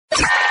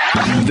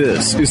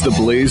This is the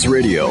Blaze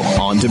Radio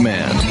on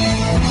demand.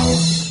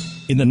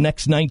 In the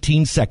next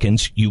 19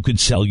 seconds, you could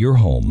sell your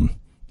home.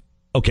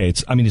 Okay,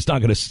 it's not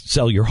going to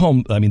sell your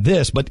home,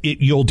 but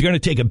you're going to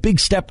take a big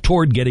step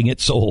toward getting it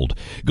sold.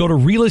 Go to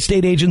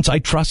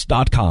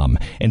realestateagentsitrust.com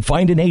and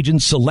find an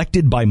agent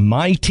selected by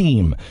my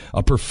team,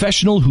 a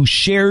professional who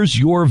shares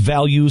your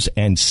values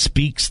and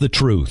speaks the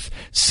truth.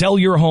 Sell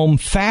your home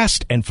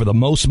fast and for the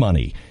most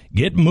money.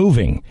 Get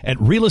moving at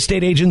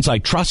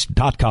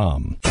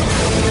realestateagentsitrust.com.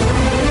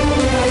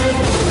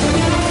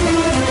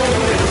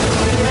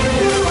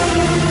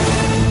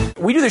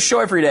 We do this show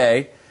every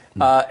day.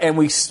 And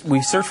we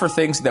search for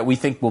things that we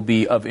think will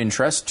be of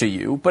interest to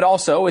you, but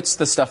also it's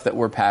the stuff that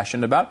we're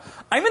passionate about.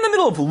 I'm in the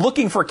middle of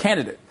looking for a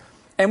candidate,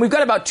 and we've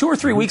got about 2 or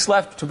 3 weeks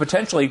left to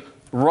potentially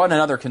run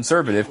another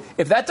conservative.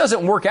 If that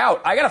doesn't work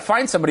out, I got to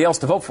find somebody else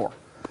to vote for.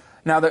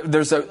 Now,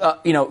 there's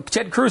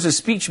Ted Cruz's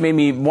speech made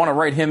me want to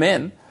write him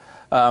in,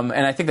 and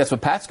I think that's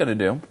what Pat's going to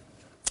do.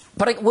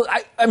 But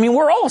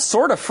we're all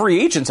sort of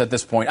free agents at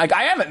this point.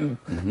 I haven't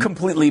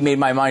completely made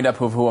my mind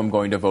up of who I'm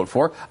going to vote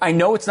for. I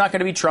know it's not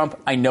going to be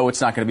Trump. I know it's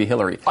not going to be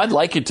Hillary. I'd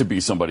like it to be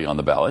somebody on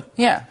the ballot.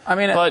 Yeah,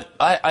 but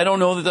I don't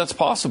know that that's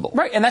possible.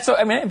 Right, and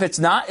if it's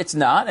not, it's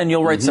not, and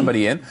you'll write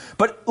somebody in.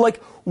 But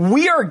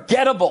we are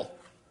gettable.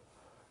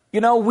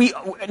 You know, we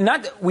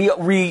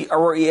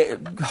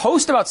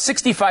host about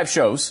 65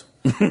 shows.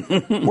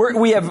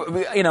 We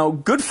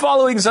have good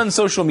followings on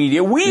social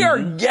media. We are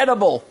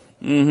gettable.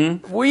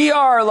 Mm-hmm. We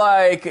are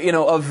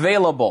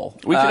available.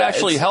 We could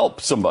actually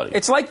help somebody.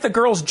 It's like the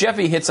girls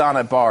Jeffy hits on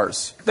at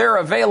bars. They're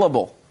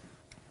available.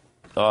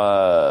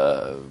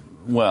 Not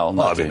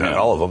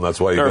all of them.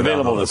 That's why you go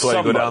down. That's why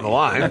you go down the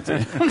line.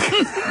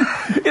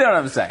 You know what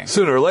I'm saying?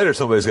 Sooner or later,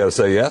 somebody's got to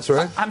say yes,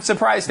 right? I'm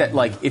surprised that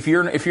if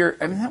you're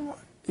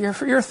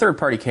a third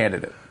party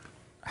candidate,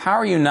 how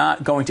are you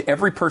not going to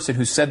every person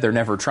who said they're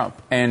never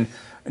Trump and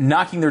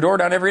knocking their door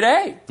down every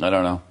day? I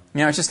don't know.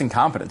 It's just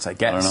incompetence, I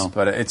guess. I don't know.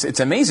 But it's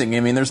amazing.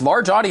 There's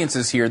large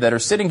audiences here that are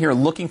sitting here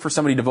looking for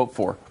somebody to vote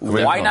for.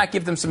 Why not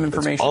give them some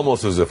information? It's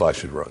almost as if I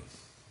should run.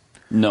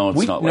 No,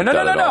 it's not like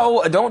that at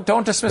all.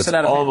 Don't dismiss it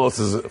out of hand. Almost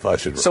as if I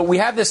should run. So we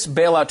have this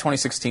bailout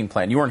 2016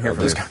 plan. You weren't here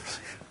for this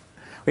conversation.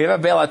 We have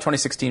a bailout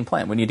 2016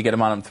 plan. We need to get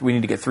them on. We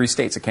need to get 3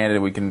 states, a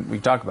candidate we can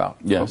talk about.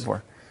 Yes.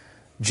 For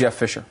Jeff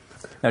Fisher.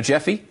 Now,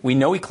 Jeffy, we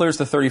know he clears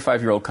the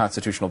 35-year-old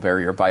constitutional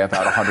barrier by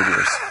about 100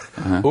 years.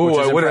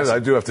 I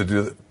do have to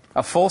do that.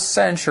 A full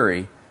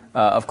century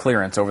of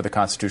clearance over the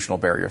constitutional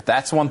barrier.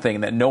 That's one thing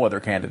that no other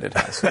candidate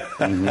has.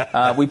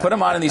 We put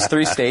him on in these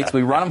 3 states.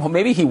 We run him.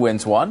 Maybe he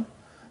wins one,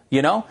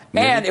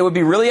 and it would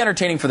be really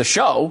entertaining for the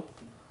show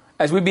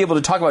as we'd be able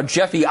to talk about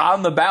Jeffy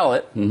on the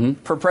ballot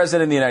for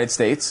president of the United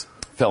States.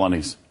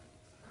 Felonies.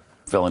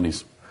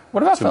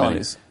 What about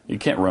felonies? You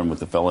can't run with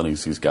the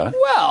felonies he's got.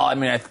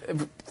 Well,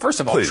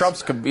 first of all,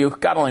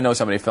 God only knows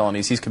how many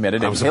felonies he's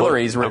committed, and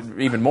Hillary's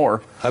even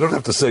more. I don't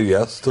have to say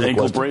yes to the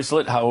ankle question.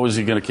 bracelet. How is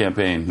he going to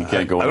campaign? He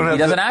can't go. He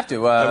doesn't have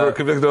to. Ever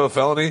convicted of a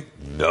felony?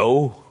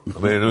 No.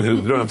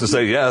 You don't have to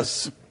say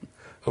yes.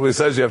 Nobody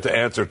says you have to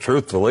answer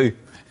truthfully.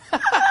 Are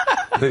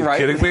you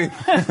kidding me?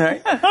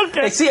 Right?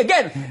 Okay. See,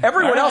 again,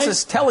 everyone else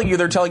is telling you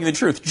they're telling you the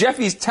truth.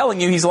 Jeffy's telling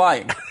you he's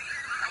lying.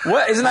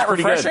 What, isn't that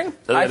refreshing?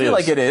 I feel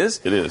like it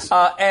is. It is.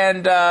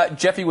 And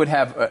Jeffy would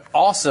have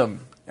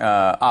awesome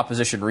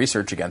opposition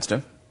research against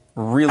him.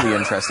 Really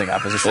interesting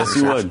opposition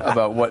research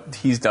about what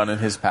he's done in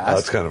his past.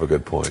 That's kind of a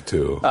good point,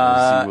 too.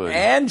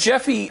 And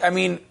Jeffy,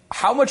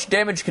 how much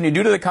damage can you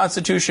do to the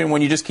Constitution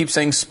when you just keep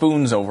saying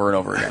spoons over and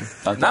over again?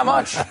 Not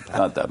much.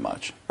 Not that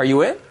much. Are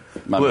you in?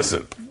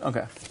 Listen.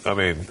 Okay.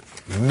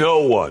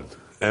 No one,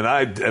 and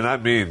I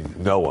mean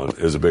no one,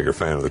 is a bigger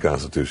fan of the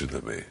Constitution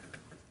than me.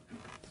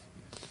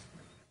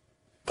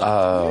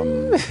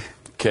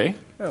 Okay.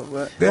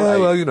 But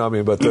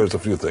there's a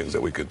few things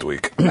that we could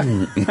tweak.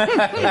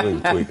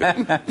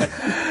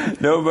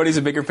 Nobody's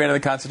a bigger fan of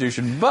the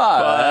Constitution,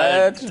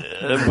 but.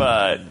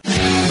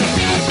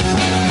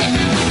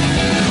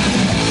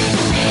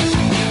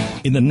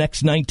 In the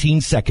next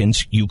 19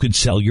 seconds, you could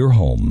sell your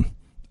home.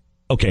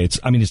 Okay, it's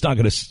not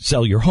going to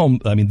sell your home,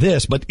 but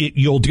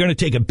you're going to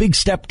take a big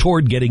step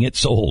toward getting it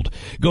sold.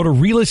 Go to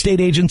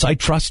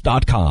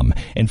realestateagentsitrust.com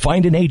and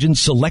find an agent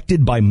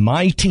selected by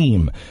my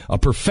team, a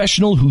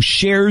professional who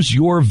shares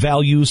your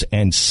values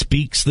and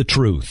speaks the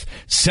truth.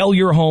 Sell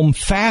your home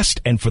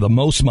fast and for the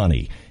most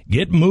money.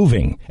 Get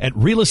moving at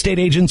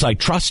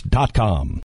realestateagentsitrust.com.